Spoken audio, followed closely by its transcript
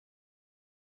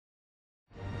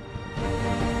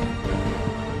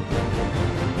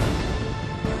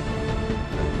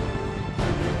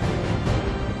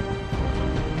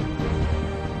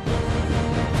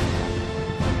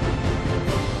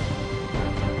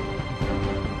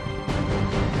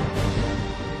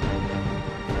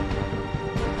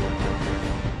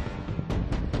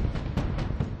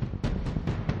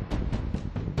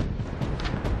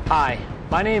Hi,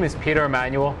 my name is Peter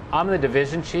Emanuel. I'm the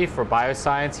Division Chief for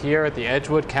Bioscience here at the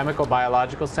Edgewood Chemical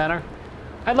Biological Center.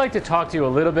 I'd like to talk to you a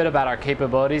little bit about our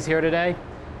capabilities here today.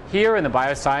 Here in the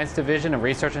Bioscience Division of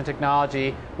Research and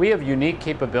Technology, we have unique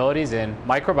capabilities in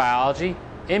microbiology,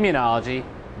 immunology,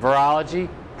 virology,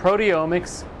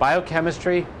 proteomics,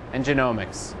 biochemistry, and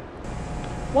genomics.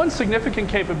 One significant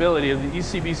capability of the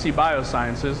ECBC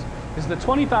BioSciences is the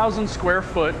 20,000 square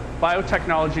foot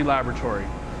biotechnology laboratory,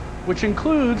 which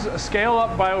includes a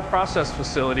scale-up bioprocess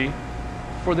facility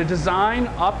for the design,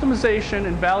 optimization,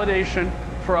 and validation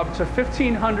for up to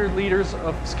 1,500 liters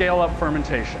of scale-up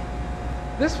fermentation.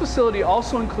 This facility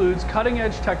also includes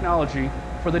cutting-edge technology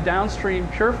for the downstream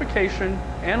purification,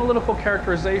 analytical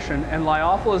characterization, and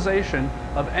lyophilization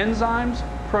of enzymes,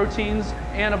 proteins,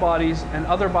 antibodies, and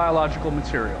other biological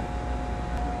material.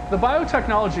 The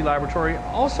biotechnology laboratory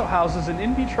also houses an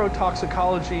in vitro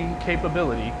toxicology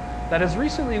capability that has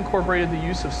recently incorporated the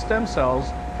use of stem cells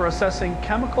for assessing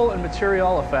chemical and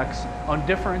material effects on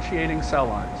differentiating cell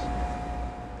lines.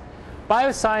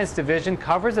 Bioscience Division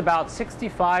covers about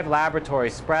 65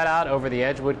 laboratories spread out over the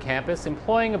Edgewood campus,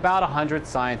 employing about 100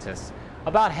 scientists.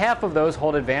 About half of those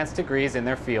hold advanced degrees in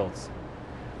their fields.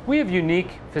 We have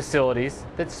unique facilities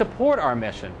that support our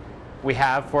mission. We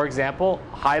have, for example,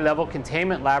 a high-level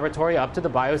containment laboratory up to the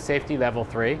biosafety level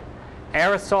 3,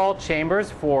 aerosol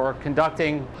chambers for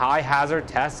conducting high-hazard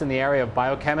tests in the area of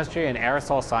biochemistry and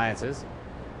aerosol sciences.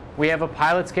 We have a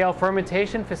pilot-scale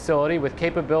fermentation facility with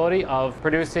capability of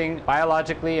producing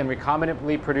biologically and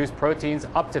recombinantly produced proteins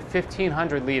up to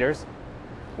 1,500 liters.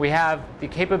 We have the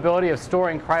capability of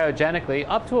storing cryogenically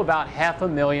up to about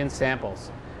 500,000 samples.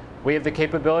 We have the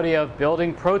capability of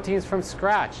building proteins from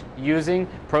scratch using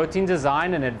protein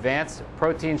design and advanced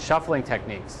protein shuffling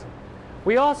techniques.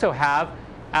 We also have,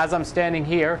 as I'm standing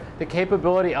here, the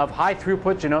capability of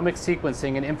high-throughput genomic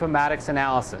sequencing and informatics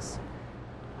analysis.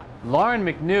 Lauren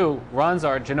McNew runs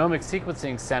our genomic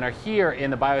sequencing center here in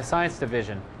the Bioscience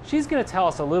Division. She's going to tell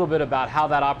us a little bit about how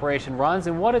that operation runs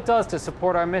and what it does to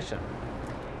support our mission.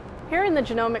 Here in the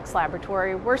genomics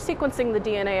laboratory, we're sequencing the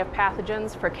DNA of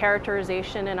pathogens for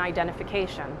characterization and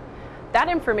identification. That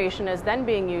information is then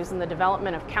being used in the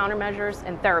development of countermeasures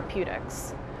and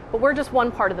therapeutics. But we're just one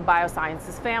part of the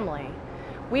biosciences family.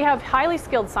 We have highly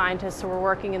skilled scientists who are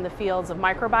working in the fields of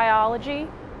microbiology,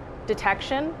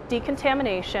 detection,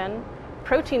 decontamination,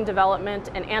 protein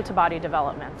development, and antibody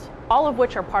development, all of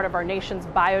which are part of our nation's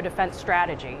biodefense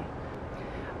strategy.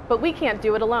 But we can't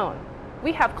do it alone.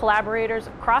 We have collaborators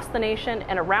across the nation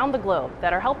and around the globe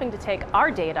that are helping to take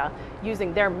our data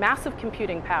using their massive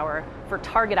computing power for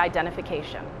target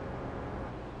identification.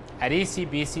 At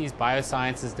ECBC's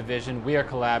Biosciences Division, we are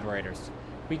collaborators.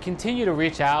 We continue to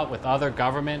reach out with other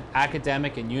government,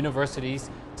 academic, and universities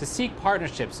to seek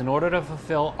partnerships in order to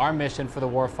fulfill our mission for the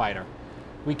warfighter.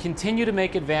 We continue to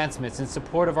make advancements in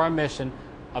support of our mission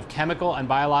of chemical and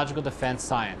biological defense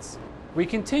science. We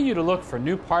continue to look for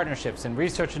new partnerships in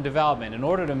research and development in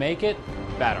order to make it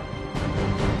better.